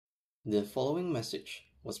The following message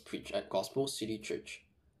was preached at Gospel City Church,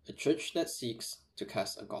 a church that seeks to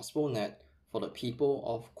cast a gospel net for the people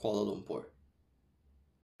of Kuala Lumpur.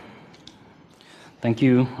 Thank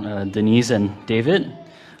you, Denise and David.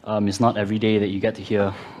 It's not every day that you get to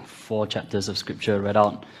hear 4 chapters of Scripture read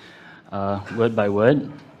out word by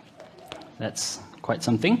word. That's quite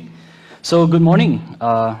something. So, good morning.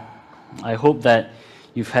 I hope that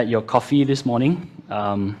you've had your coffee this morning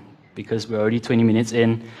because we're already 20 minutes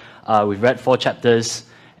in. We've read 4 chapters,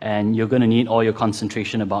 and you're going to need all your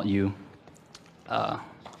concentration about you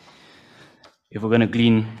if we're going to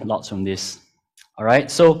glean lots from this. All right,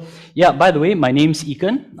 so yeah, by the way, my name's Yi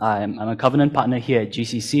Khen. I'm a covenant partner here at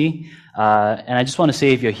GCC, and I just want to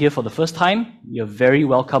say if you're here for the first time, you're very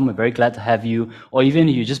welcome. We're very glad to have you, or even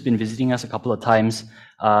if you've just been visiting us a couple of times,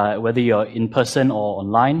 whether you're in person or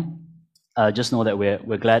online, just know that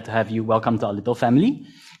we're glad to have you. Welcome to our little family.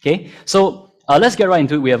 Okay, so let's get right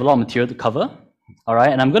into it. We have a lot of material to cover. All right,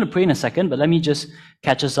 and I'm going to pray in a second, but let me just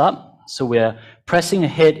catch us up. So we're pressing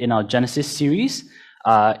ahead in our Genesis series,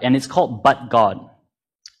 and it's called But God.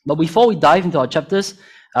 But before we dive into our chapters,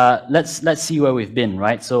 let's see where we've been,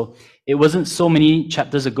 right? So it wasn't so many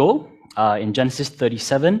chapters ago, in Genesis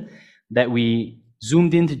 37, that we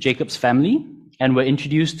zoomed into Jacob's family and were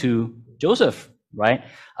introduced to Joseph, right?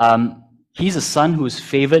 He's a son who's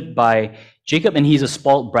favored by Jacob, and he's a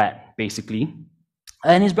spoiled brat, basically.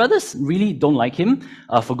 And his brothers really don't like him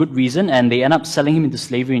for good reason, and they end up selling him into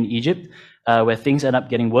slavery in Egypt, where things end up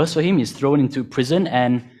getting worse for him. He's thrown into prison,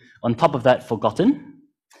 and on top of that, forgotten.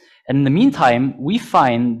 And in the meantime, we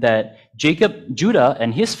find that Judah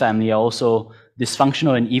and his family are also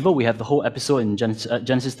dysfunctional and evil. We have the whole episode in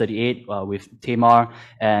Genesis 38 with Tamar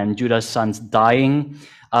and Judah's sons dying.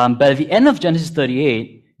 But at the end of Genesis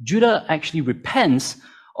 38, Judah actually repents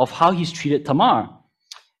of how he's treated Tamar.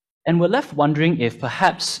 And we're left wondering if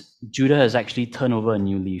perhaps Judah has actually turned over a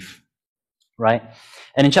new leaf, right?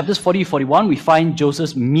 And in chapters 40 to 41, we find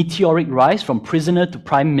Joseph's meteoric rise from prisoner to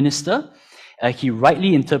prime minister. He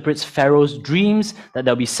rightly interprets Pharaoh's dreams that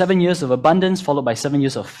there'll be 7 years of abundance followed by 7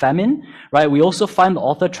 years of famine, right? We also find the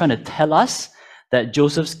author trying to tell us that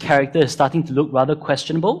Joseph's character is starting to look rather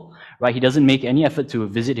questionable, right? He doesn't make any effort to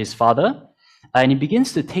visit his father, and he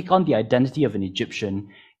begins to take on the identity of an Egyptian,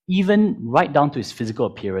 even right down to his physical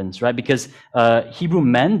appearance, right? Because Hebrew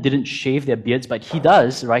men didn't shave their beards, but he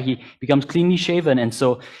does, right? He becomes cleanly shaven, and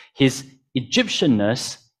so his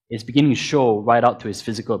Egyptianness is beginning to show right out to his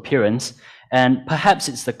physical appearance. And perhaps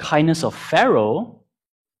it's the kindness of Pharaoh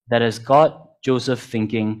that has got Joseph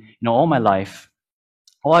thinking, all my life,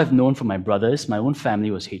 all I've known from my brothers, my own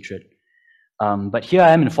family, was hatred. But here I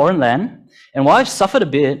am in a foreign land, and while I've suffered a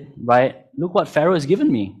bit, right, look what Pharaoh has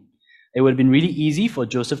given me. It would have been really easy for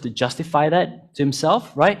Joseph to justify that to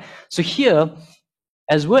himself, right? So here,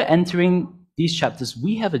 as we're entering these chapters,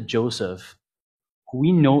 we have a Joseph who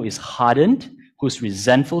we know is hardened, who's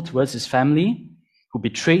resentful towards his family, who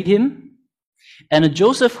betrayed him, and a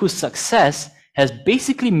Joseph whose success has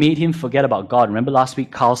basically made him forget about God. Remember last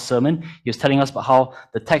week, Carl's sermon? He was telling us about how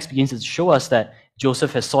the text begins to show us that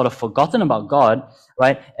Joseph has sort of forgotten about God,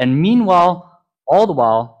 right? And meanwhile, all the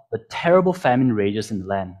while, the terrible famine rages in the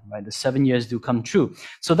land, right? The 7 years do come true.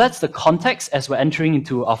 So that's the context as we're entering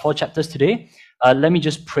into our 4 chapters today. Let me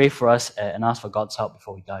just pray for us and ask for God's help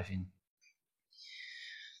before we dive in.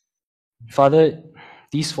 Father,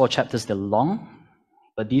 these 4 chapters, they're long,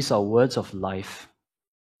 but these are words of life.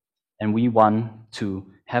 And we want to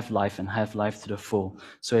have life and have life to the full.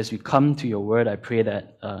 So as we come to your word, I pray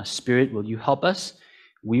that, Spirit, will you help us?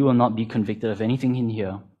 We will not be convicted of anything in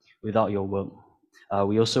here without your work.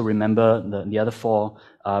 We also remember the other 4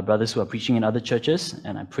 brothers who are preaching in other churches,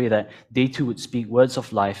 and I pray that they too would speak words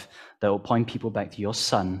of life that will point people back to your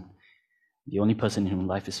Son, the only person in whom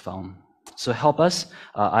life is found. So help us.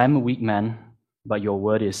 I am a weak man, but your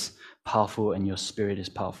word is powerful and your Spirit is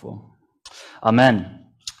powerful. Amen.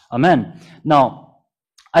 Amen. Now,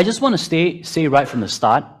 I just want to say right from the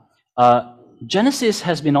start, Genesis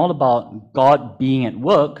has been all about God being at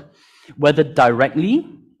work, whether directly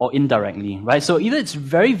or indirectly, right? So either it's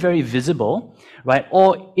very, very visible, right?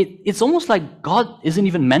 Or it's almost like God isn't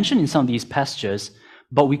even mentioned in some of these passages,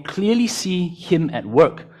 but we clearly see him at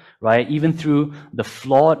work, right? Even through the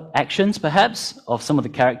flawed actions, perhaps, of some of the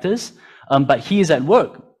characters, but he is at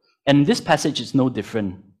work. And in this passage, it's no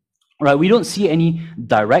different, right? We don't see any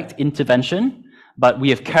direct intervention, but we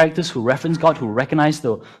have characters who reference God, who recognize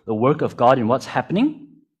the work of God in what's happening.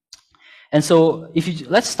 And so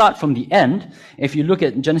let's start from the end. If you look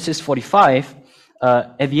at Genesis 45,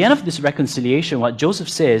 at the end of this reconciliation, what Joseph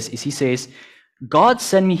says is, he says, God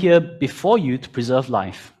sent me here before you to preserve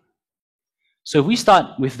life. So if we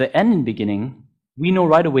start with the end and beginning, we know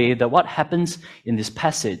right away that what happens in this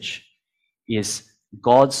passage is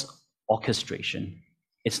God's orchestration.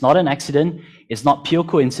 It's not an accident. It's not pure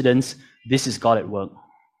coincidence. This is God at work.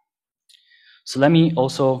 So let me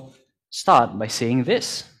also start by saying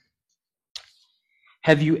this.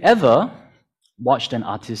 Have you ever watched an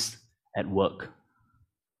artist at work?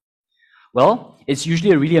 Well, it's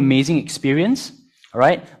usually a really amazing experience. All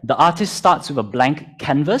right? The artist starts with a blank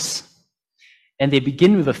canvas, and they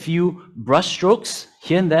begin with a few brush strokes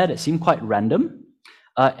here and there that seem quite random.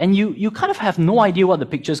 And you kind of have no idea what the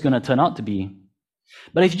picture is going to turn out to be.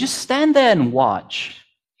 But if you just stand there and watch,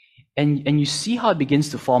 and you see how it begins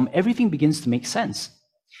to form, everything begins to make sense.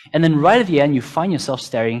 And then right at the end, you find yourself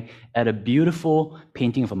staring at a beautiful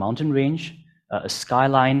painting of a mountain range, a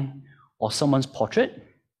skyline, or someone's portrait.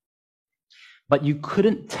 But you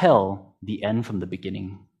couldn't tell the end from the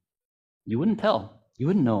beginning. You wouldn't tell. You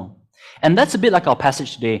wouldn't know. And that's a bit like our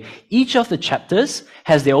passage today. Each of the chapters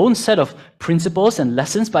has their own set of principles and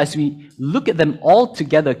lessons, but as we look at them all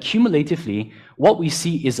together cumulatively, what we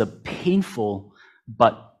see is a painful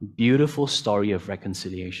but beautiful story of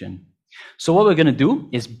reconciliation. So what we're going to do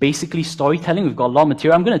is basically storytelling. We've got a lot of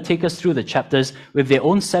material. I'm going to take us through the chapters with their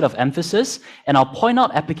own set of emphasis, and I'll point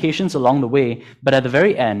out applications along the way, but at the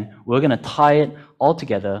very end, we're going to tie it all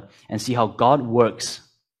together and see how God works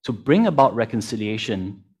to bring about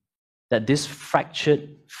reconciliation that this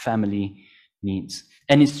fractured family needs.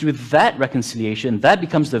 And it's through that reconciliation that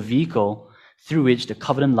becomes the vehicle through which the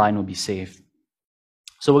covenant line will be saved.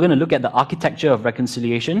 So we're going to look at the architecture of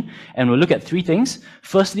reconciliation, and we'll look at three things.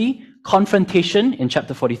 Firstly, confrontation in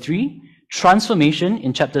chapter 43, transformation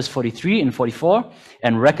in chapters 43 and 44,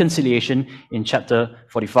 and reconciliation in chapter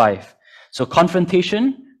 45. So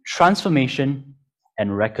confrontation, transformation,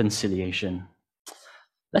 and reconciliation.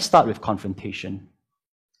 Let's start with confrontation.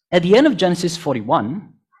 At the end of Genesis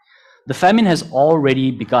 41, the famine has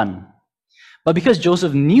already begun. But because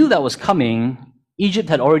Joseph knew that was coming, Egypt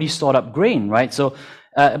had already stored up grain, right?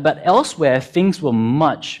 But elsewhere, things were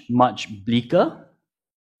much, much bleaker,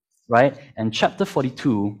 right? And chapter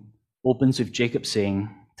 42 opens with Jacob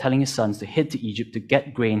telling his sons to head to Egypt to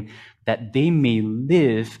get grain that they may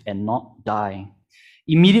live and not die.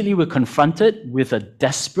 Immediately, we're confronted with a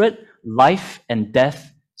desperate life and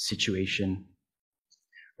death situation.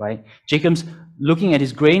 Right? Jacob's looking at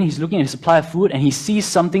his grain, he's looking at his supply of food, and he sees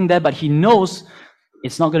something there, but he knows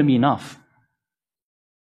it's not going to be enough.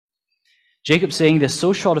 Jacob's saying they're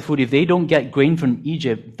so short of food, if they don't get grain from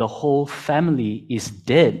Egypt, the whole family is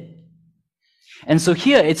dead. And so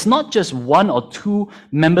here, it's not just one or two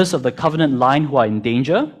members of the covenant line who are in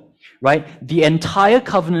danger, right? The entire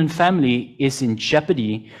covenant family is in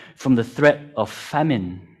jeopardy from the threat of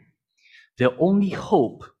famine. Their only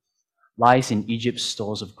hope lies in Egypt's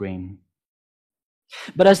stores of grain.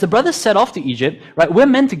 But as the brothers set off to Egypt, right, we're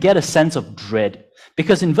meant to get a sense of dread.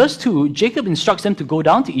 Because in verse 2, Jacob instructs them to go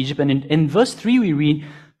down to Egypt, and in verse 3 we read,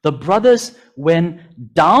 the brothers went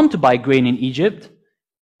down to buy grain in Egypt,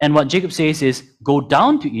 and what Jacob says is, go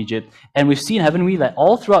down to Egypt. And we've seen, haven't we, that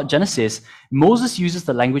all throughout Genesis, Moses uses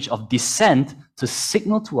the language of descent to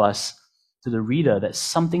signal to us, to the reader, that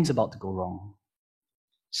something's about to go wrong.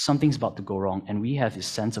 Something's about to go wrong, and we have this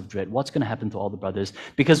sense of dread. What's going to happen to all the brothers?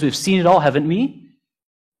 Because we've seen it all, haven't we?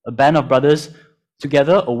 A band of brothers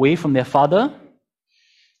together, away from their father.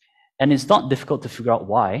 And it's not difficult to figure out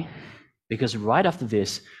why, because right after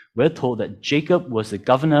this, we're told that Jacob was the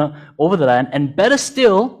governor over the land, and better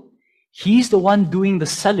still, he's the one doing the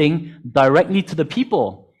selling directly to the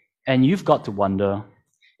people. And you've got to wonder,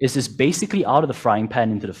 is this basically out of the frying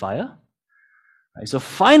pan into the fire? Right, so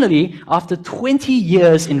finally, after 20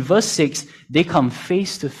 years, in verse 6, they come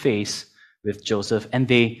face to face with Joseph and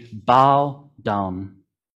they bow down.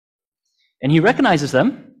 And he recognizes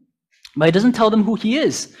them, but he doesn't tell them who he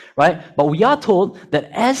is, right? But we are told that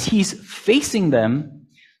as he's facing them,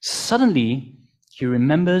 suddenly he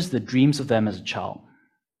remembers the dreams of them as a child.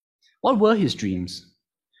 What were his dreams?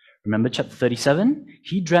 Remember chapter 37?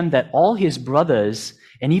 He dreamt that all his brothers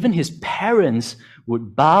and even his parents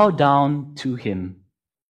would bow down to him.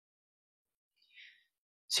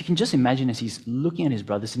 So you can just imagine as he's looking at his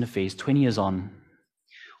brothers in the face 20 years on,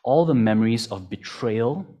 all the memories of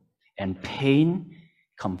betrayal and pain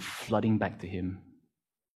come flooding back to him.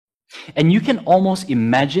 And you can almost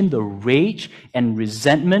imagine the rage and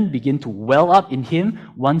resentment begin to well up in him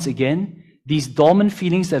once again. These dormant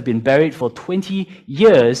feelings that have been buried for 20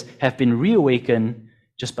 years have been reawakened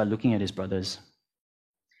just by looking at his brothers.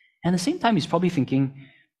 And at the same time, he's probably thinking,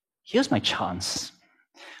 here's my chance.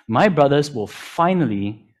 My brothers will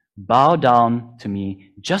finally bow down to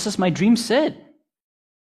me, just as my dream said.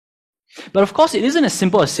 But of course, it isn't as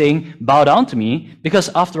simple as saying, bow down to me, because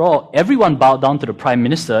after all, everyone bowed down to the prime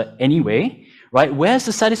minister anyway, right? Where's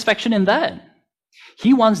the satisfaction in that?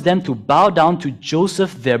 He wants them to bow down to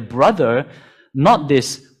Joseph, their brother, not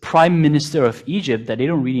this prime minister of Egypt that they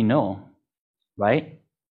don't really know, right?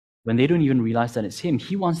 When they don't even realize that it's him.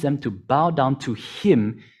 He wants them to bow down to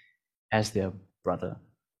him as their brother.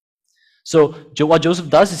 So what Joseph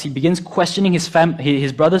does is he begins questioning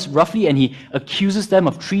his brothers roughly, and he accuses them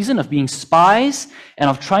of treason, of being spies, and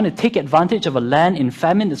of trying to take advantage of a land in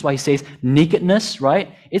famine. That's why he says nakedness,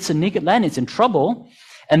 right? It's a naked land, it's in trouble.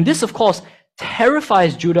 And this, of course,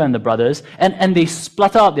 terrifies Judah and the brothers, and they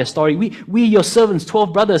splutter out their story. We, your servants,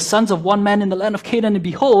 12 brothers, sons of one man in the land of Canaan, and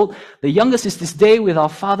behold, the youngest is this day with our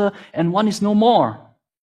father, and one is no more.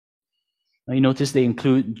 Now you notice they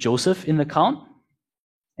include Joseph in the count,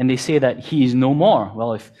 and they say that he is no more.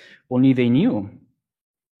 Well, if only they knew.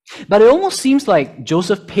 But it almost seems like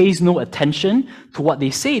Joseph pays no attention to what they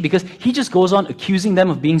say, because he just goes on accusing them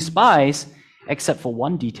of being spies, except for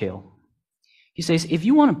one detail. He says, if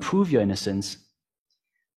you want to prove your innocence,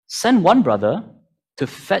 send one brother to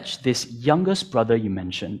fetch this youngest brother you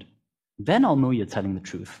mentioned. Then I'll know you're telling the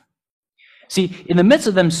truth. See, in the midst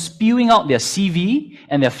of them spewing out their CV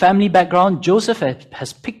and their family background, Joseph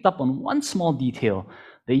has picked up on one small detail.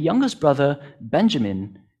 The youngest brother,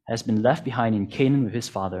 Benjamin, has been left behind in Canaan with his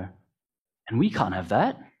father. And we can't have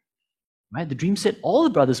that. Right? The dream said all the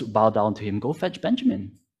brothers would bow down to him. Go fetch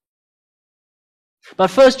Benjamin.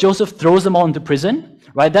 But first, Joseph throws them all into prison,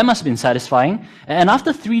 right? That must have been satisfying. And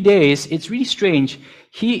after 3 days, it's really strange.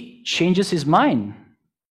 He changes his mind.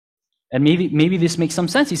 And maybe this makes some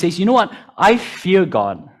sense. He says, you know what? I fear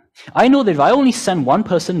God. I know that if I only send one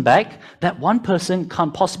person back, that one person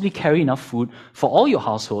can't possibly carry enough food for all your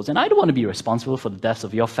households. And I don't want to be responsible for the deaths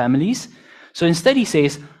of your families. So instead he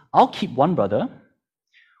says, I'll keep one brother,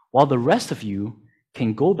 while the rest of you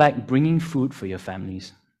can go back bringing food for your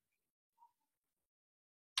families.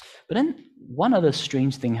 But then one other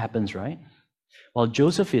strange thing happens, right? While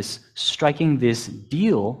Joseph is striking this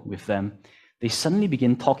deal with them, they suddenly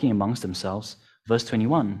begin talking amongst themselves. Verse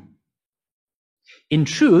 21. In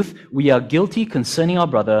truth, we are guilty concerning our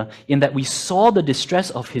brother, in that we saw the distress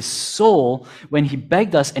of his soul when he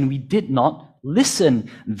begged us, and we did not listen.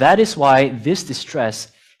 That is why this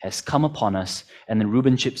distress has come upon us. And then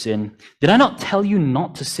Reuben chips in, did I not tell you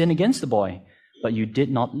not to sin against the boy? But you did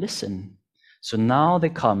not listen. So now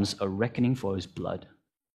there comes a reckoning for his blood.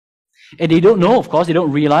 And they don't know, of course, they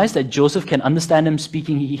don't realize that Joseph can understand them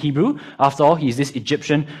speaking Hebrew. After all, he's this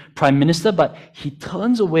Egyptian prime minister, but he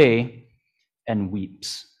turns away and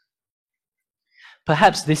weeps.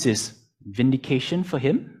 Perhaps this is vindication for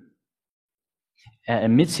him.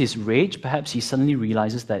 Amidst his rage, perhaps he suddenly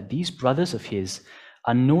realizes that these brothers of his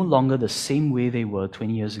are no longer the same way they were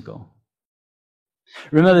 20 years ago.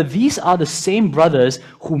 Remember, these are the same brothers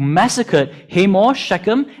who massacred Hamor,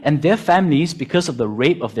 Shechem, and their families because of the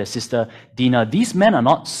rape of their sister Dinah. These men are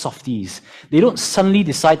not softies. They don't suddenly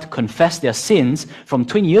decide to confess their sins from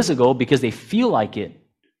 20 years ago because they feel like it.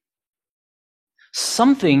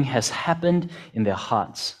 Something has happened in their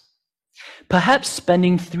hearts. Perhaps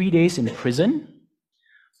spending 3 days in prison,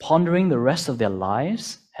 pondering the rest of their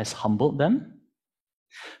lives, has humbled them.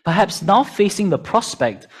 Perhaps now facing the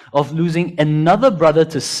prospect of losing another brother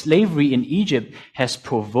to slavery in Egypt has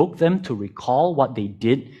provoked them to recall what they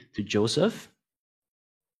did to Joseph.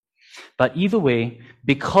 But either way,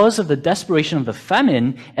 because of the desperation of the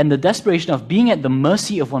famine and the desperation of being at the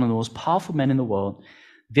mercy of one of the most powerful men in the world,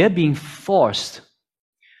 they're being forced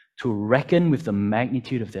to reckon with the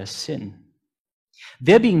magnitude of their sin.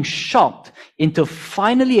 They're being shocked into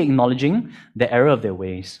finally acknowledging the error of their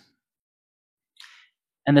ways.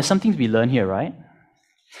 And there's something to be learned here, right?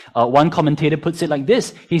 One commentator puts it like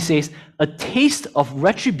this. He says, a taste of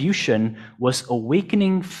retribution was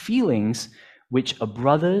awakening feelings which a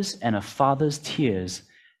brother's and a father's tears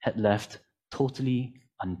had left totally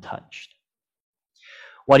untouched.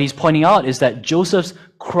 What he's pointing out is that Joseph's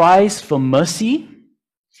cries for mercy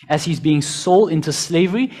as he's being sold into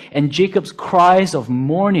slavery, and Jacob's cries of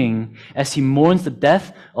mourning as he mourns the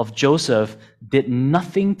death of Joseph, did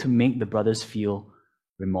nothing to make the brothers feel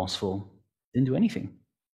remorseful. Didn't do anything.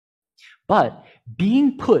 But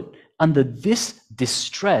being put under this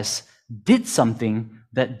distress did something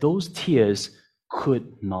that those tears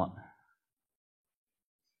could not.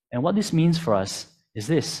 And what this means for us is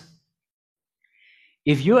this.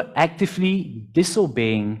 If you're actively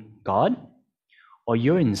disobeying God, or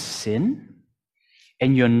you're in sin,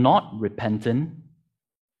 and you're not repentant,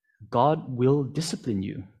 God will discipline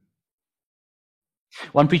you.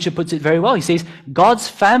 One preacher puts it very well. He says, God's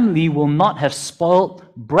family will not have spoiled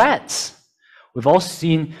brats. We've all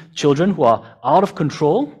seen children who are out of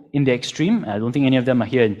control in the extreme. I don't think any of them are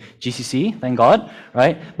here in GCC, thank God,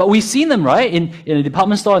 right? But we've seen them, right, in a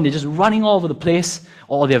department store, and they're just running all over the place,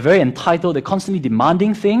 or they're very entitled, they're constantly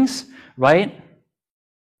demanding things, right?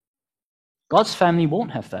 God's family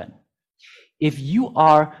won't have that. If you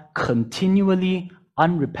are continually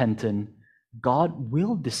unrepentant, God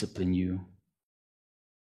will discipline you.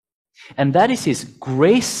 And that is His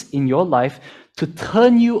grace in your life to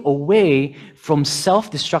turn you away from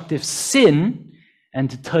self-destructive sin and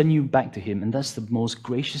to turn you back to Him. And that's the most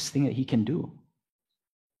gracious thing that He can do.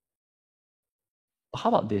 But how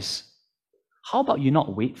about this? How about you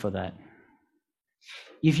not wait for that?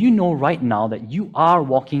 If you know right now that you are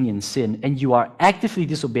walking in sin and you are actively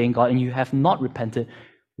disobeying God and you have not repented,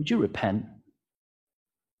 would you repent?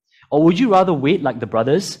 Or would you rather wait like the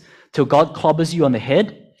brothers till God clobbers you on the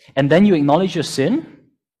head and then you acknowledge your sin?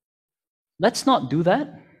 Let's not do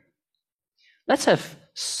that. Let's have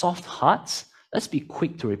soft hearts. Let's be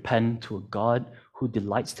quick to repent to a God who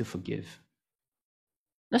delights to forgive.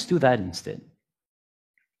 Let's do that instead.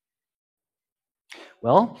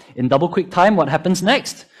 Well, in double quick time, what happens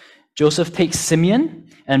next? Joseph takes Simeon,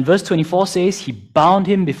 and verse 24 says he bound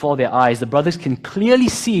him before their eyes. The brothers can clearly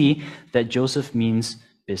see that Joseph means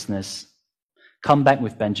business. Come back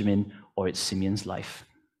with Benjamin, or it's Simeon's life.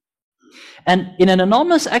 And in an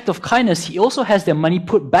anonymous act of kindness, he also has their money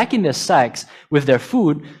put back in their sacks with their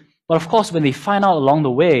food. But of course, when they find out along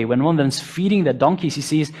the way, when one of them's feeding their donkeys,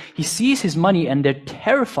 he sees his money and they're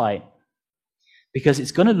terrified because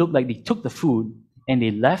it's going to look like they took the food and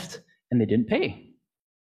they left and they didn't pay.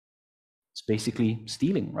 It's basically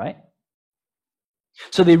stealing, right?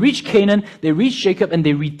 So they reach Canaan, they reach Jacob, and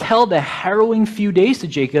they retell their harrowing few days to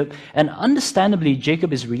Jacob. And understandably,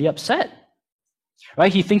 Jacob is really upset.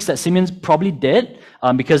 Right? He thinks that Simeon's probably dead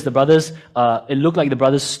because the brothers, it looked like the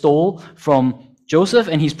brothers stole from Joseph,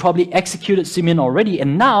 and he's probably executed Simeon already.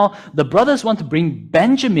 And now the brothers want to bring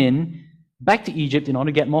Benjamin back to Egypt in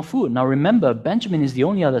order to get more food. Now remember, Benjamin is the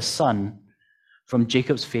only other son from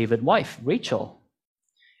Jacob's favored wife, Rachel.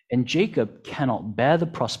 And Jacob cannot bear the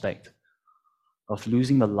prospect of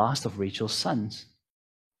losing the last of Rachel's sons.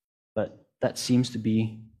 But that seems to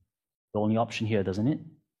be the only option here, doesn't it?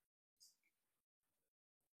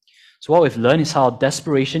 So what we've learned is how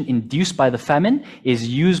desperation induced by the famine is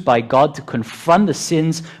used by God to confront the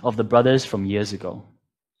sins of the brothers from years ago.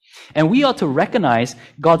 And we ought to recognize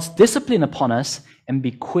God's discipline upon us and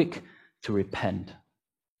be quick to repent.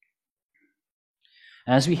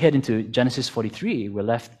 And as we head into Genesis 43, we're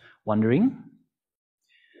left wondering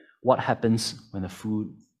what happens when the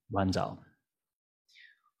food runs out.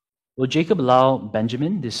 Will Jacob allow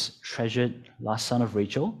Benjamin, this treasured last son of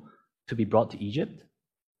Rachel, to be brought to Egypt?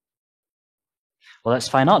 Well, let's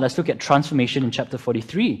find out. Let's look at transformation in chapter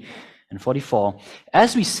 43 and 44.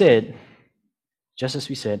 As we said, just as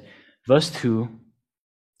we said, verse 2,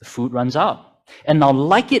 the food runs out. And now,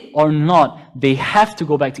 like it or not, they have to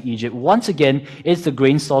go back to Egypt. Once again, it's the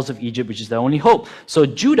grain stores of Egypt, which is their only hope. So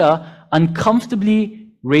Judah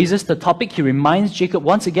uncomfortably raises the topic. He reminds Jacob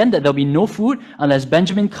once again that there'll be no food unless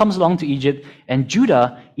Benjamin comes along to Egypt. And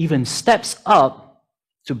Judah even steps up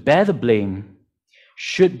to bear the blame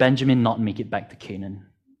should Benjamin not make it back to Canaan.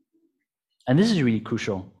 And this is really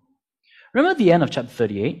crucial. Remember at the end of chapter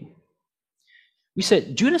 38? We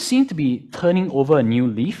said Judah seemed to be turning over a new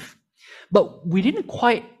leaf, but we didn't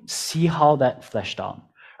quite see how that fleshed out.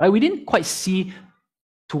 Right? We didn't quite see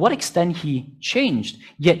to what extent he changed.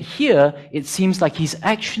 Yet here, it seems like he's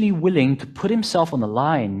actually willing to put himself on the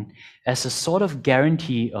line as a sort of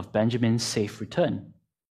guarantee of Benjamin's safe return.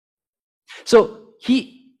 So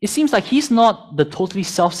it seems like he's not the totally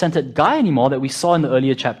self-centered guy anymore that we saw in the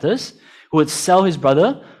earlier chapters, who would sell his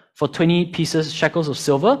brother for 20 shekels of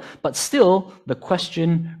silver. But still, the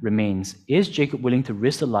question remains, is Jacob willing to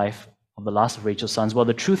risk the life of the last of Rachel's sons? Well,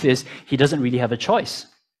 the truth is, he doesn't really have a choice.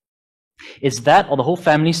 It's that or the whole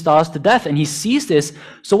family starves to death, and he sees this.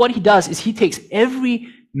 So what he does is he takes every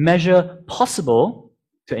measure possible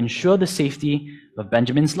to ensure the safety of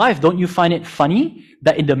Benjamin's life. Don't you find it funny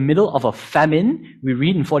that in the middle of a famine, we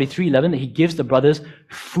read in 43:11 that he gives the brothers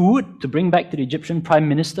food to bring back to the Egyptian prime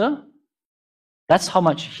minister? That's how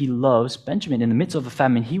much he loves Benjamin. In the midst of a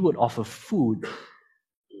famine, he would offer food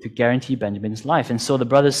to guarantee Benjamin's life. And so the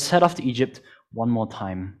brothers set off to Egypt one more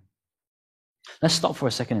time. Let's stop for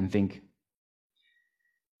a second and think.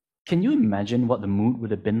 Can you imagine what the mood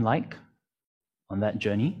would have been like on that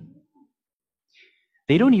journey?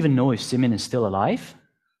 They don't even know if Simeon is still alive.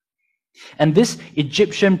 And this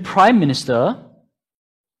Egyptian prime minister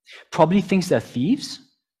Probably thinks they're thieves.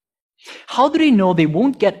 How do they know they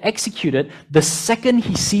won't get executed the second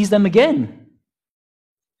he sees them again?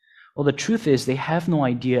 Well, the truth is they have no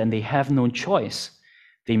idea and they have no choice.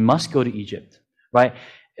 They must go to Egypt, right?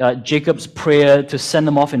 Jacob's prayer to send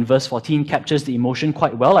them off in verse 14 captures the emotion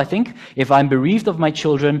quite well, I think. If I'm bereaved of my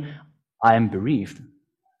children, I am bereaved.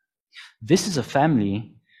 This is a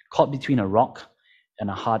family caught between a rock and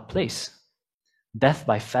a hard place. Death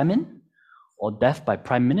by famine or death by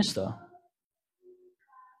prime minister.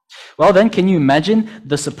 Well, then, can you imagine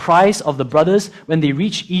the surprise of the brothers when they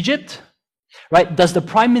reach Egypt? Right? Does the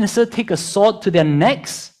prime minister take a sword to their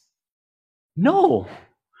necks? No.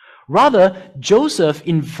 Rather, Joseph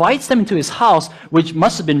invites them into his house, which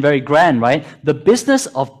must have been very grand, right? The business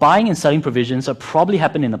of buying and selling provisions probably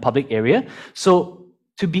happened in a public area. So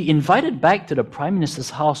to be invited back to the prime minister's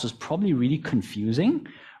house was probably really confusing,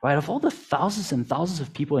 right? Of all the thousands and thousands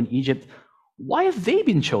of people in Egypt, why have they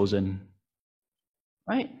been chosen?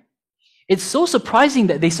 Right? It's so surprising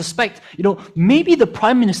that they suspect, maybe the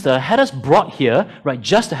prime minister had us brought here, right,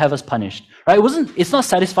 just to have us punished, right? It's not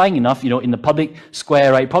satisfying enough, in the public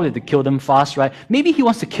square, right? Probably to kill them fast, right? Maybe he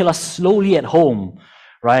wants to kill us slowly at home,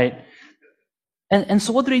 right? And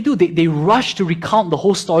so what do? They rush to recount the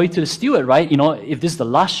whole story to the steward, right? If this is the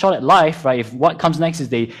last shot at life, right? If what comes next is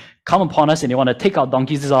they come upon us and they want to take our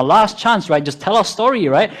donkeys, this is our last chance, right? Just tell our story,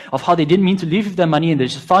 right? Of how they didn't mean to leave with their money and they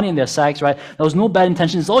just found it in their sacks, right? There was no bad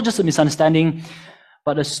intention. It's all just a misunderstanding.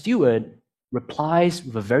 But the steward replies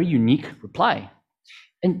with a very unique reply.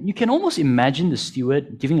 And you can almost imagine the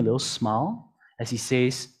steward giving a little smile as he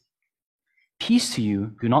says, "Peace to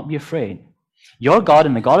you, do not be afraid. Your God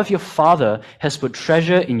and the God of your father has put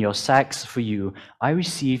treasure in your sacks for you. I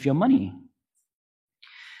receive your money."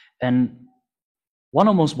 And one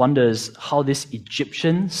almost wonders how this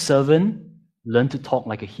Egyptian servant learned to talk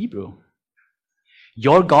like a Hebrew.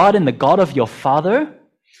 Your God and the God of your father?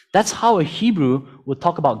 That's how a Hebrew would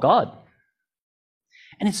talk about God.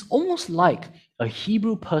 And it's almost like a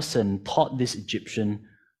Hebrew person taught this Egyptian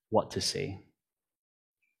what to say.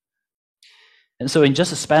 And so in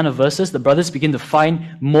just a span of verses, the brothers begin to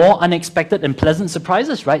find more unexpected and pleasant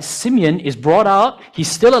surprises, right? Simeon is brought out. He's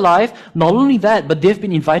still alive. Not only that, but they've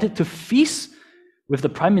been invited to feast with the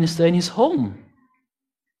prime minister in his home.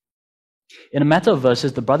 In a matter of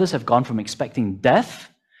verses, the brothers have gone from expecting death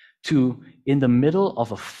to, in the middle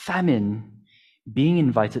of a famine, being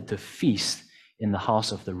invited to feast in the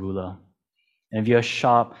house of the ruler. And if you're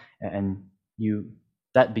sharp and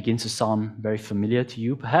that begins to sound very familiar to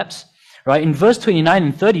you, perhaps, right? In verse 29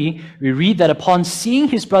 and 30, we read that upon seeing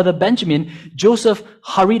his brother Benjamin, Joseph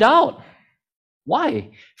hurried out.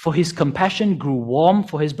 Why? For his compassion grew warm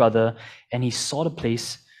for his brother, and he sought a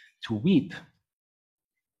place to weep.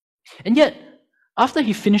 And yet, after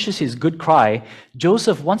he finishes his good cry,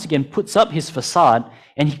 Joseph once again puts up his facade,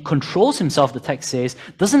 and he controls himself, the text says,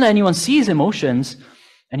 doesn't let anyone see his emotions,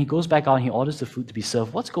 and he goes back out and he orders the food to be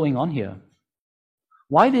served. What's going on here?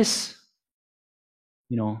 Why this,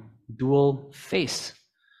 dual face?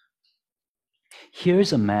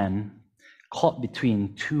 Here's a man caught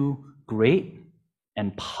between two great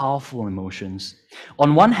and powerful emotions.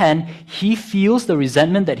 On one hand, he feels the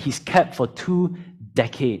resentment that he's kept for 2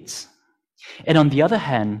 decades. And on the other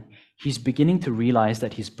hand, he's beginning to realize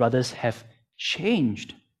that his brothers have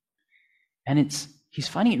changed. And he's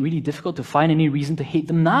finding it really difficult to find any reason to hate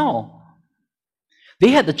them now.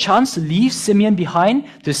 They had the chance to leave Simeon behind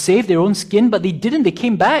to save their own skin, but they didn't. They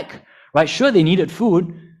came back. Right? Sure, they needed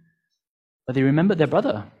food, but they remembered their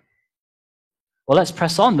brother. Well, let's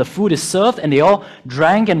press on. The food is served, and they all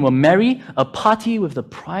drank and were merry, a party with the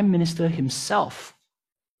prime minister himself.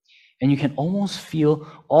 And you can almost feel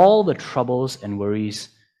all the troubles and worries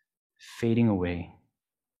fading away.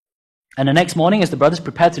 And the next morning, as the brothers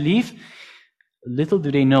prepare to leave, little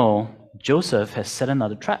do they know, Joseph has set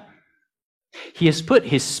another trap. He has put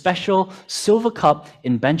his special silver cup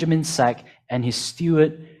in Benjamin's sack, and his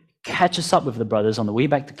steward catches up with the brothers on the way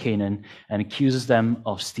back to Canaan and accuses them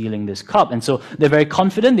of stealing this cup. And so they're very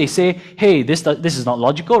confident. They say, hey, this is not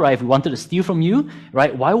logical, right? If we wanted to steal from you,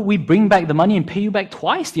 right, why would we bring back the money and pay you back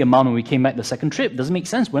twice the amount when we came back the second trip? It doesn't make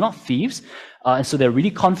sense. We're not thieves. And so they're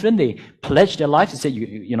really confident. They pledge their lives to say,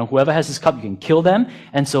 whoever has this cup, you can kill them.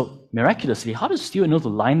 And so miraculously, how does the steward know to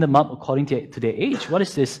line them up according to their age? What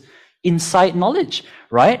is this inside knowledge,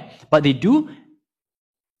 right? But they do,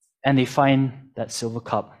 and they find that silver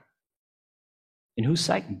cup. In whose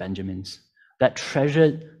sack? Benjamin's. That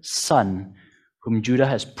treasured son whom Judah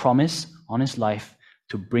has promised on his life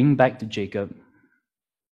to bring back to Jacob.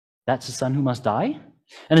 That's the son who must die?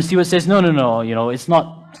 And the steward says, no, it's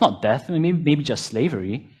not death. Maybe just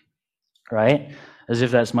slavery, right? as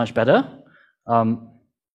if that's much better. But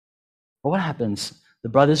what happens? The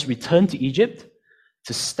brothers return to Egypt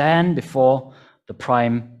to stand before the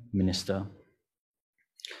prime minister.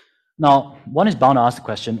 Now, one is bound to ask the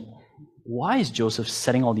question, why is Joseph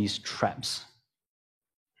setting all these traps?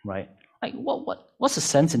 Right? Like, what's the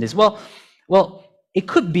sense in this? Well, it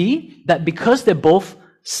could be that because they're both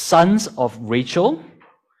sons of Rachel,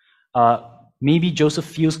 maybe Joseph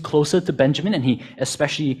feels closer to Benjamin and he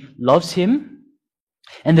especially loves him.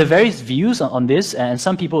 And there are various views on this, and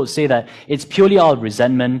some people would say that it's purely out of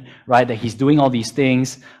resentment, right, that he's doing all these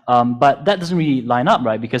things. But that doesn't really line up,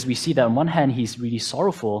 right, because we see that on one hand he's really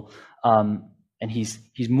sorrowful and he's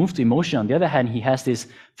moved to emotion. On the other hand, he has this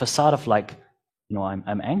facade of like,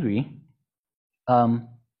 I'm angry.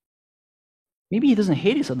 Maybe he doesn't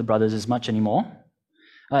hate his other brothers as much anymore,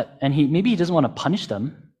 and maybe he doesn't want to punish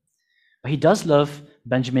them, but he does love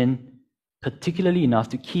Benjamin particularly enough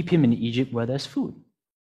to keep him in Egypt where there's food.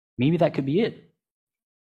 Maybe that could be it.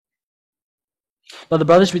 But the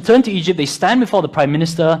brothers return to Egypt, they stand before the prime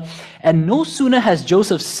minister, and no sooner has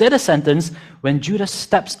Joseph said a sentence when Judah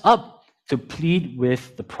steps up to plead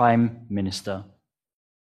with the prime minister.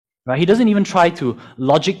 Right? He doesn't even try to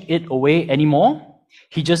logic it away anymore.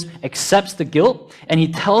 He just accepts the guilt, and he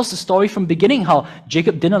tells the story from the beginning, how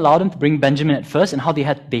Jacob didn't allow them to bring Benjamin at first, and how they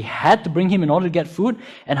had to bring him in order to get food,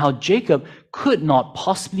 and how Jacob could not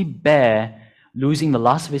possibly bear losing the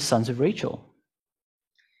last of his sons of Rachel.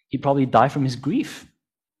 He'd probably die from his grief.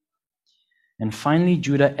 And finally,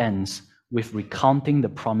 Judah ends with recounting the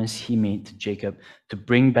promise he made to Jacob to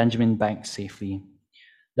bring Benjamin back safely.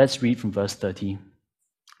 Let's read from verse 30.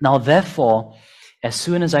 Now therefore, as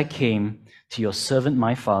soon as I came to your servant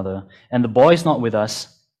my father, and the boy is not with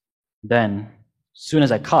us, then, soon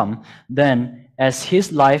as I come, then, as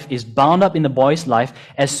his life is bound up in the boy's life,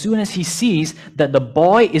 as soon as he sees that the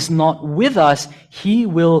boy is not with us, he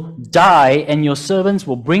will die, and your servants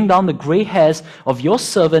will bring down the gray hairs of your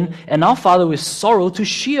servant and our father with sorrow to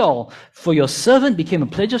Sheol. For your servant became a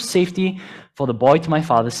pledge of safety for the boy to my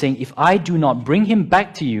father, saying, if I do not bring him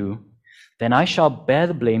back to you, then I shall bear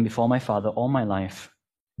the blame before my father all my life.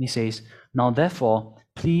 And he says, now therefore,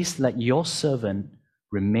 please let your servant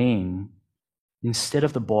remain instead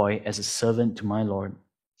of the boy as a servant to my Lord,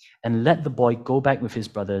 and let the boy go back with his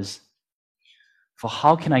brothers. For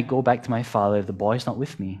how can I go back to my father if the boy is not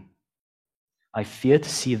with me? I fear to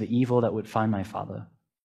see the evil that would find my father.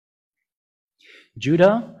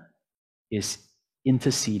 Judah is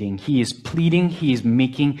interceding. He is pleading. He is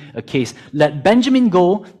making a case. Let Benjamin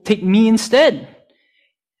go. Take me instead.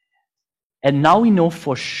 And now we know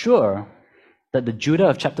for sure that the Judah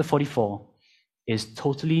of chapter 44 is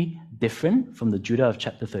totally different from the Judah of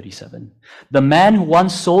chapter 37. The man who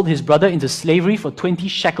once sold his brother into slavery for 20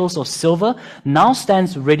 shekels of silver now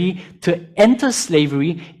stands ready to enter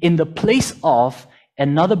slavery in the place of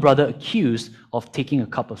another brother accused of taking a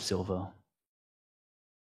cup of silver.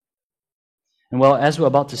 And well, as we're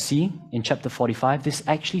about to see in chapter 45, this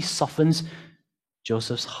actually softens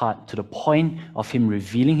Joseph's heart to the point of him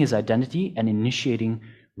revealing his identity and initiating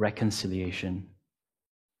reconciliation.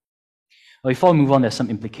 Well, before we move on, there's some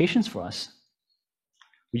implications for us.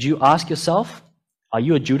 Would you ask yourself, are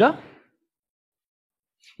you a Judah?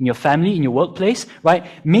 In your family, in your workplace, right?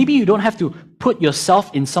 Maybe you don't have to put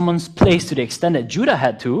yourself in someone's place to the extent that Judah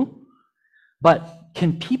had to, but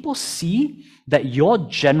can people see that your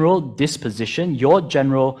general disposition, your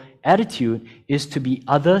general attitude is to be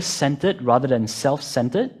other-centered rather than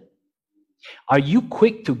self-centered? Are you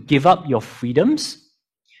quick to give up your freedoms,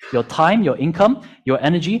 your time, your income, your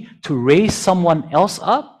energy to raise someone else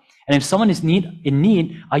up? And if someone is in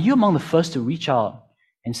need, are you among the first to reach out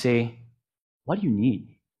and say, what do you need?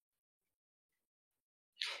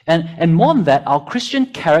 And more than that, our Christian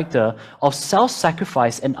character of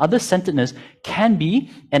self-sacrifice and other-centeredness can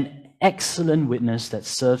be an excellent witness that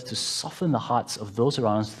serves to soften the hearts of those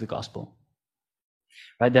around us to the gospel.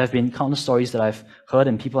 Right? There have been countless stories that I've heard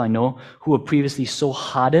and people I know who were previously so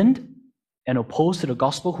hardened and opposed to the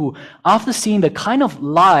gospel, who, after seeing the kind of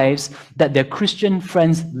lives that their Christian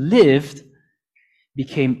friends lived,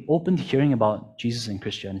 became open to hearing about Jesus and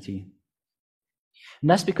Christianity. And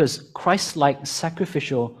that's because Christ-like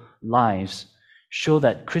sacrificial lives show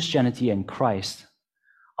that Christianity and Christ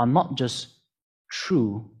are not just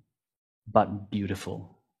true, but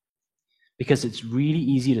beautiful. Because it's really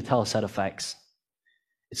easy to tell a set of facts.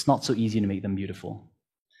 It's not so easy to make them beautiful.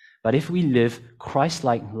 But if we live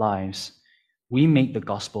Christ-like lives, we make the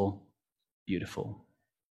gospel beautiful.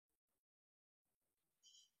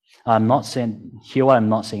 I'm not saying, hear what I'm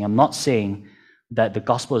not saying. I'm not saying that the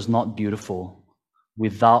gospel is not beautiful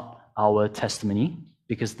without our testimony,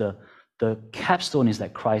 because the The capstone is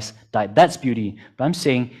that Christ died. That's beauty. But I'm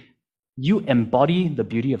saying you embody the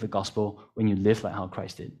beauty of the gospel when you live like how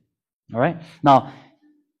Christ did. All right? Now,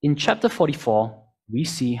 in chapter 44, we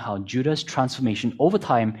see how Judah's transformation over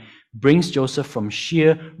time brings Joseph from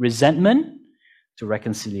sheer resentment to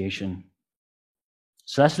reconciliation.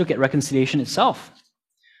 So let's look at reconciliation itself.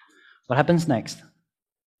 What happens next?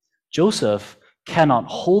 Joseph cannot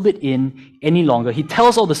hold it in any longer. He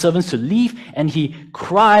tells all the servants to leave, and he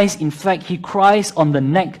cries. In fact, he cries on the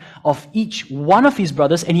neck of each one of his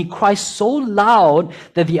brothers, and he cries so loud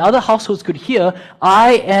that the other households could hear.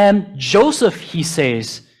 "I am Joseph," he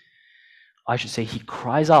says. I should say he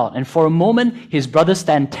cries out. And for a moment, his brothers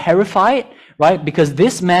stand terrified, right? Because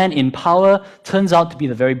this man in power turns out to be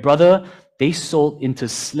the very brother they sold into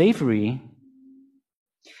slavery.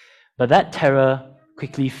 But that terror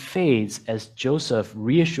quickly fades as Joseph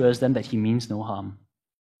reassures them that he means no harm.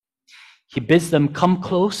 He bids them come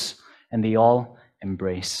close, and they all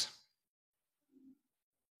embrace.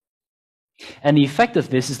 And the effect of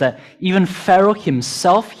this is that even Pharaoh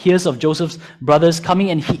himself hears of Joseph's brothers coming,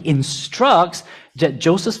 and he instructs that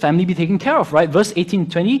Joseph's family be taken care of, right? Verse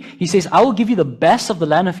 18-20, he says, "I will give you the best of the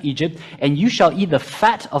land of Egypt, and you shall eat the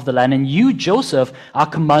fat of the land. And you, Joseph, are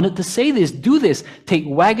commanded to say this, do this. Take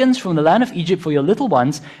wagons from the land of Egypt for your little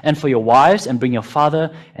ones and for your wives, and bring your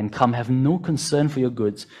father, and come. Have no concern for your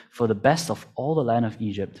goods, for the best of all the land of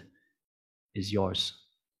Egypt is yours."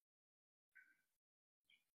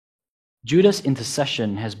 Judah's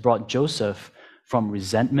intercession has brought Joseph from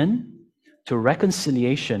resentment to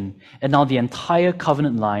reconciliation, and now the entire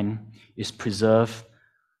covenant line is preserved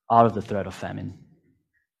out of the threat of famine.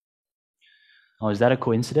 Now, is that a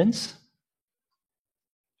coincidence?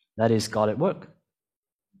 That is God at work.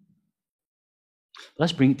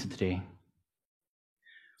 Let's bring it to today.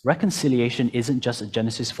 Reconciliation isn't just a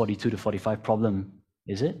Genesis 42 to 45 problem,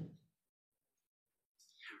 is it?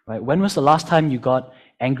 Right? When was the last time you got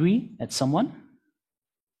angry at someone?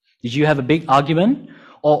 Did you have a big argument?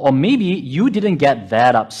 Or maybe you didn't get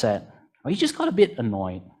that upset, or you just got a bit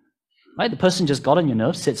annoyed. Right? The person just got on your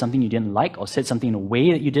nerves, said something you didn't like, or said something in a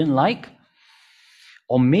way that you didn't like.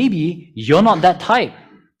 Or maybe you're not that type.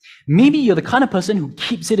 Maybe you're the kind of person who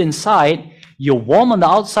keeps it inside. You're warm on the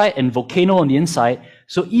outside and volcano on the inside.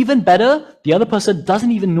 So even better, the other person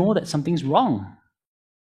doesn't even know that something's wrong.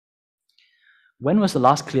 When was the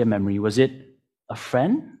last clear memory? Was it a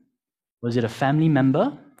friend? Was it a family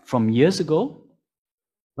member from years ago?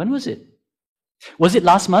 When was it? Was it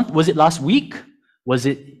last month? Was it last week? Was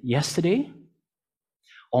it yesterday?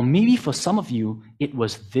 Or maybe for some of you, it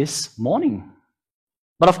was this morning.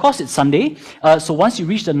 But of course, it's Sunday. So once you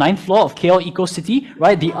reach the 9th floor of KL Eco City,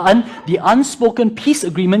 right, the unspoken peace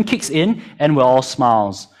agreement kicks in, and we're all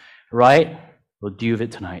smiles, right? We'll deal with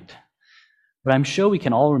it tonight. But I'm sure we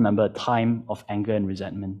can all remember a time of anger and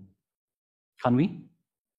resentment. Can't we?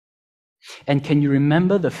 And can you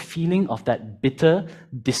remember the feeling of that bitter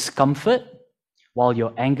discomfort while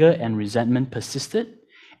your anger and resentment persisted?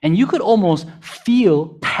 And you could almost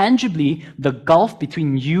feel tangibly the gulf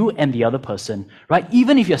between you and the other person, right?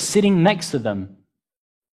 Even if you're sitting next to them.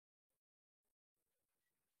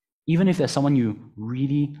 Even if there's someone you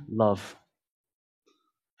really love,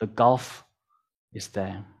 the gulf is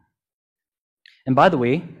there. And by the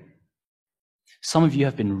way, some of you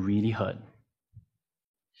have been really hurt.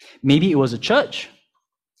 Maybe it was a church.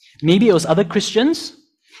 Maybe it was other Christians.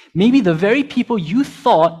 Maybe the very people you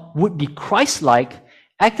thought would be Christ-like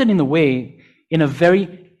acted in a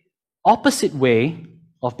very opposite way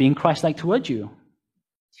of being Christ-like towards you.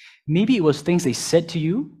 Maybe it was things they said to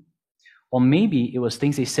you, or maybe it was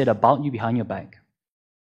things they said about you behind your back.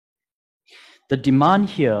 The demand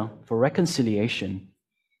here for reconciliation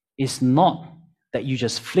is not that you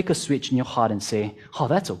just flick a switch in your heart and say, "Oh,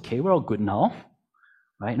 that's okay, we're all good now."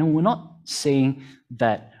 Right? No, we're not saying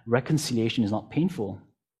that reconciliation is not painful.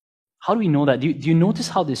 How do we know that? Do you notice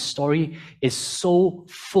how this story is so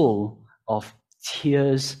full of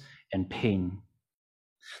tears and pain?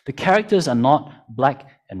 The characters are not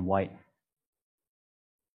black and white.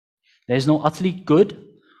 There is no utterly good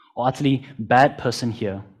or utterly bad person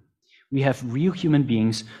here. We have real human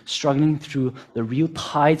beings struggling through the real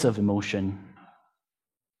tides of emotion.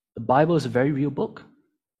 The Bible is a very real book.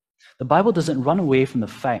 The Bible doesn't run away from the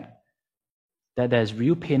fact that there's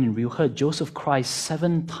real pain and real hurt. Joseph cries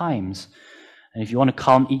 7 times. And if you want to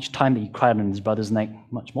count each time that he cried on his brother's neck,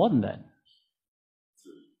 much more than that.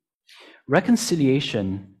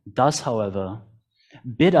 Reconciliation does, however,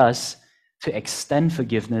 bid us to extend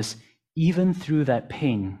forgiveness even through that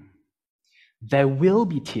pain. There will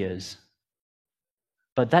be tears.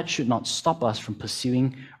 But that should not stop us from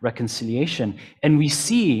pursuing reconciliation. And we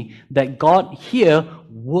see that God here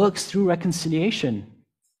works through reconciliation.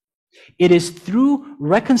 It is through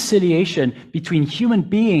reconciliation between human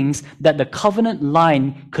beings that the covenant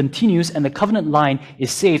line continues and the covenant line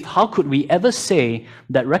is saved. How could we ever say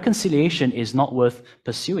that reconciliation is not worth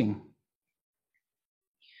pursuing?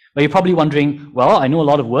 But you're probably wondering, well, I know a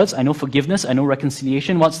lot of words. I know forgiveness. I know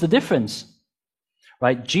reconciliation. What's the difference?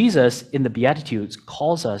 Right? Jesus in the Beatitudes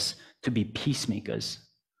calls us to be peacemakers.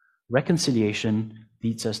 Reconciliation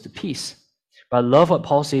leads us to peace. But I love what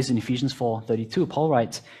Paul says in Ephesians 4:32. Paul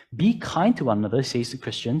writes, be kind to one another, he says to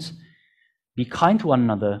Christians. Be kind to one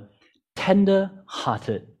another,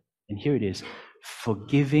 tender-hearted. And here it is,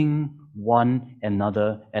 forgiving one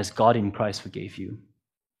another as God in Christ forgave you.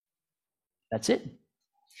 That's it.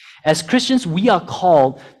 As Christians, we are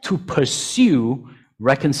called to pursue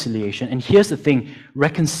reconciliation. And here's the thing,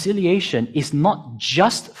 reconciliation is not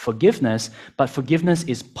just forgiveness, but forgiveness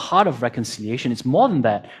is part of reconciliation. It's more than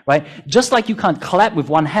that, right? Just like you can't clap with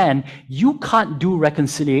one hand, you can't do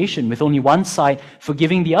reconciliation with only one side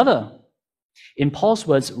forgiving the other. In Paul's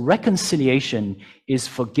words, reconciliation is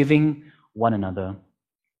forgiving one another.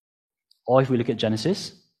 Or if we look at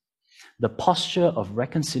Genesis, the posture of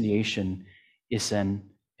reconciliation is an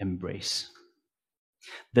embrace.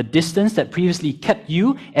 The distance that previously kept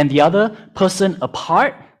you and the other person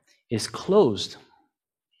apart is closed.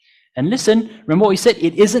 And listen, remember what we said,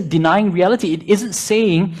 it isn't denying reality. It isn't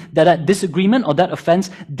saying that that disagreement or that offense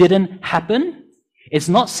didn't happen. It's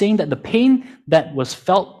not saying that the pain that was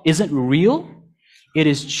felt isn't real. It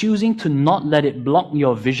is choosing to not let it block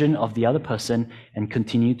your vision of the other person and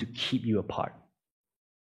continue to keep you apart.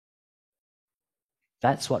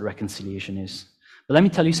 That's what reconciliation is. But let me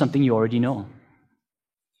tell you something you already know.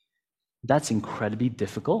 That's incredibly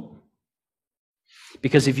difficult.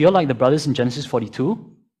 Because if you're like the brothers in Genesis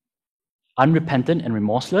 42, unrepentant and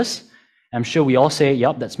remorseless, I'm sure we all say,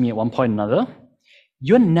 yep, that's me at one point or another,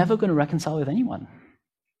 you're never going to reconcile with anyone.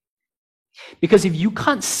 Because if you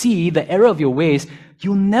can't see the error of your ways,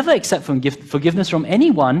 you'll never accept forgiveness from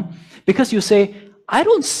anyone because you say, I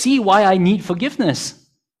don't see why I need forgiveness.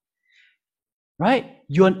 Right?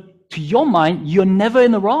 To your mind, you're never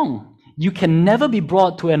in the wrong. You can never be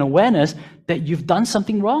brought to an awareness that you've done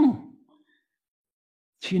something wrong.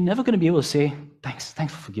 So you're never going to be able to say, thanks for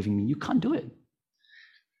forgiving me. You can't do it.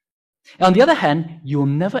 And on the other hand, you'll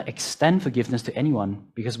never extend forgiveness to anyone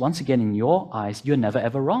because once again, in your eyes, you're never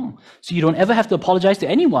ever wrong. So you don't ever have to apologize to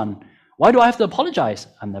anyone. Why do I have to apologize?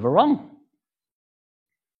 I'm never wrong.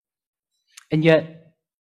 And yet,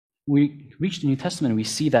 we reach the New Testament and we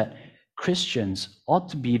see that Christians ought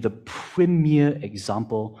to be the premier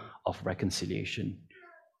example of reconciliation.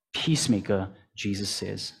 Peacemaker, Jesus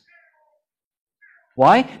says.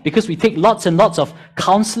 Why? Because we take lots and lots of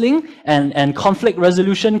counseling and conflict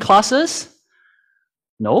resolution classes?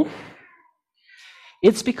 No.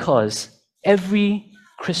 It's because every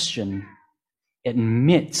Christian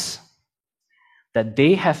admits that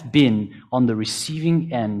they have been on the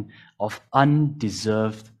receiving end of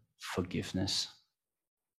undeserved forgiveness.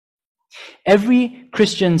 Every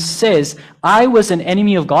Christian says, I was an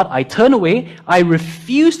enemy of God, I turn away, I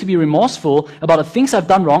refuse to be remorseful about the things I've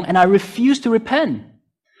done wrong, and I refuse to repent.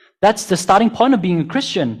 That's the starting point of being a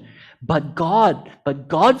Christian. But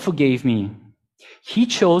God forgave me. He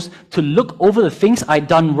chose to look over the things I'd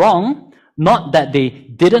done wrong, not that they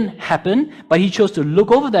didn't happen, but He chose to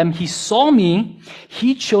look over them. He saw me.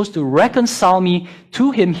 He chose to reconcile me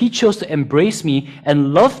to Him. He chose to embrace me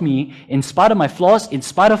and love me in spite of my flaws, in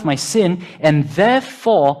spite of my sin. And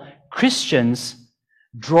therefore, Christians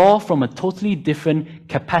draw from a totally different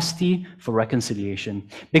capacity for reconciliation.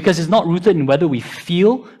 Because it's not rooted in whether we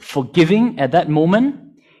feel forgiving at that moment.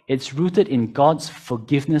 It's rooted in God's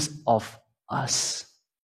forgiveness of us.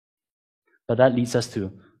 But that leads us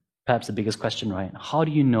to perhaps the biggest question, right? How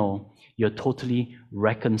do you know you're totally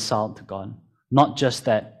reconciled to God? Not just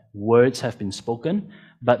that words have been spoken,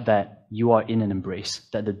 but that you are in an embrace,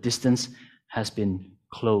 that the distance has been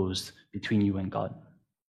closed between you and God.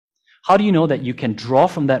 How do you know that you can draw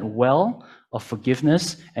from that well of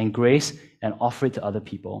forgiveness and grace and offer it to other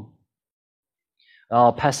people?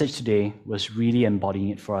 Our passage today was really embodying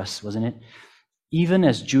it for us, wasn't it? Even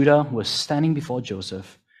as Judah was standing before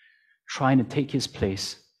Joseph, trying to take his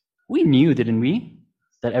place, we knew, didn't we,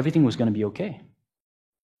 that everything was going to be okay.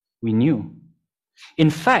 We knew. In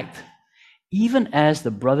fact, even as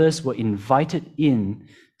the brothers were invited in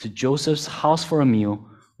to Joseph's house for a meal,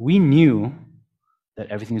 we knew that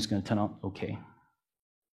everything is going to turn out okay.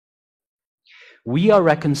 We are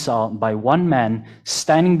reconciled by one man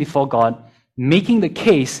standing before God making the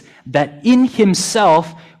case that in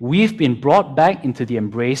himself we've been brought back into the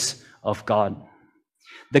embrace of God.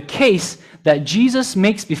 The case that Jesus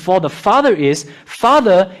makes before the Father is,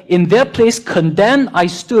 Father, in their place condemned I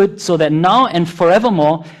stood, so that now and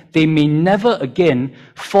forevermore they may never again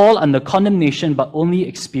fall under condemnation, but only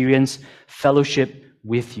experience fellowship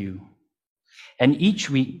with you. And each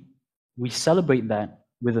week we celebrate that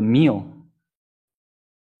with a meal.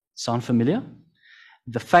 Sound familiar?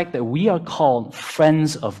 The fact that we are called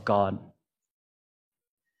friends of God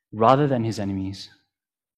rather than his enemies.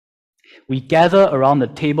 We gather around the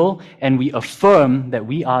table and we affirm that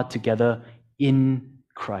we are together in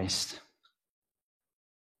Christ.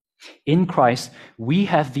 In Christ, we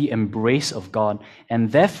have the embrace of God,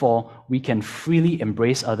 and therefore we can freely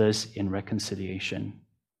embrace others in reconciliation.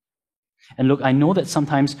 And look, I know that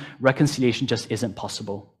sometimes reconciliation just isn't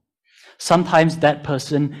possible. Sometimes that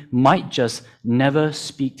person might just never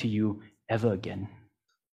speak to you ever again.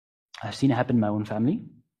 I've seen it happen in my own family.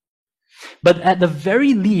 But at the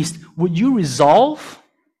very least, would you resolve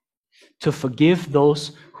to forgive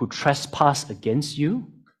those who trespass against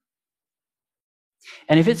you?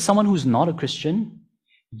 And if it's someone who's not a Christian,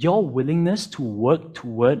 your willingness to work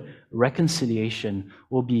toward reconciliation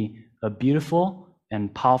will be a beautiful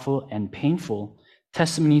and powerful and painful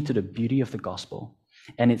testimony to the beauty of the gospel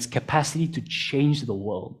and its capacity to change the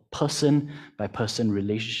world, person by person,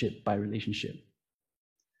 relationship by relationship.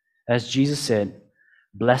 As Jesus said,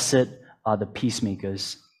 "Blessed are the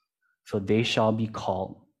peacemakers, for they shall be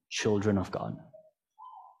called children of God."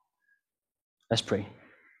 Let's pray.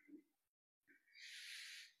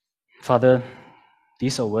 Father,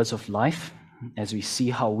 these are words of life as we see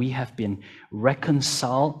how we have been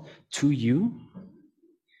reconciled to you.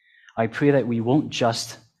 I pray that we won't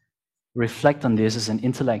just reflect on this as an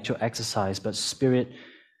intellectual exercise, but Spirit,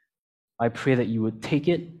 I pray that you would take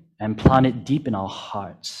it and plant it deep in our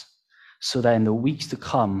hearts so that in the weeks to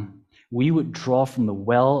come, we would draw from the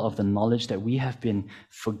well of the knowledge that we have been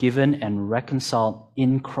forgiven and reconciled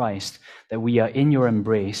in Christ, that we are in your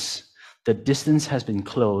embrace. The distance has been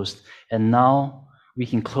closed, and now we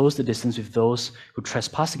can close the distance with those who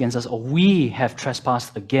trespass against us, or we have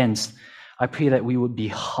trespassed against. I pray that we would be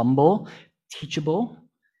humble, teachable,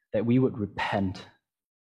 that we would repent.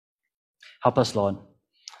 Help us, Lord.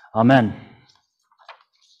 Amen.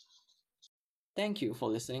 Thank you for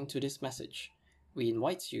listening to this message. We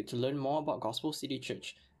invite you to learn more about Gospel City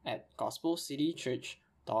Church at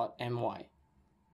gospelcitychurch.my.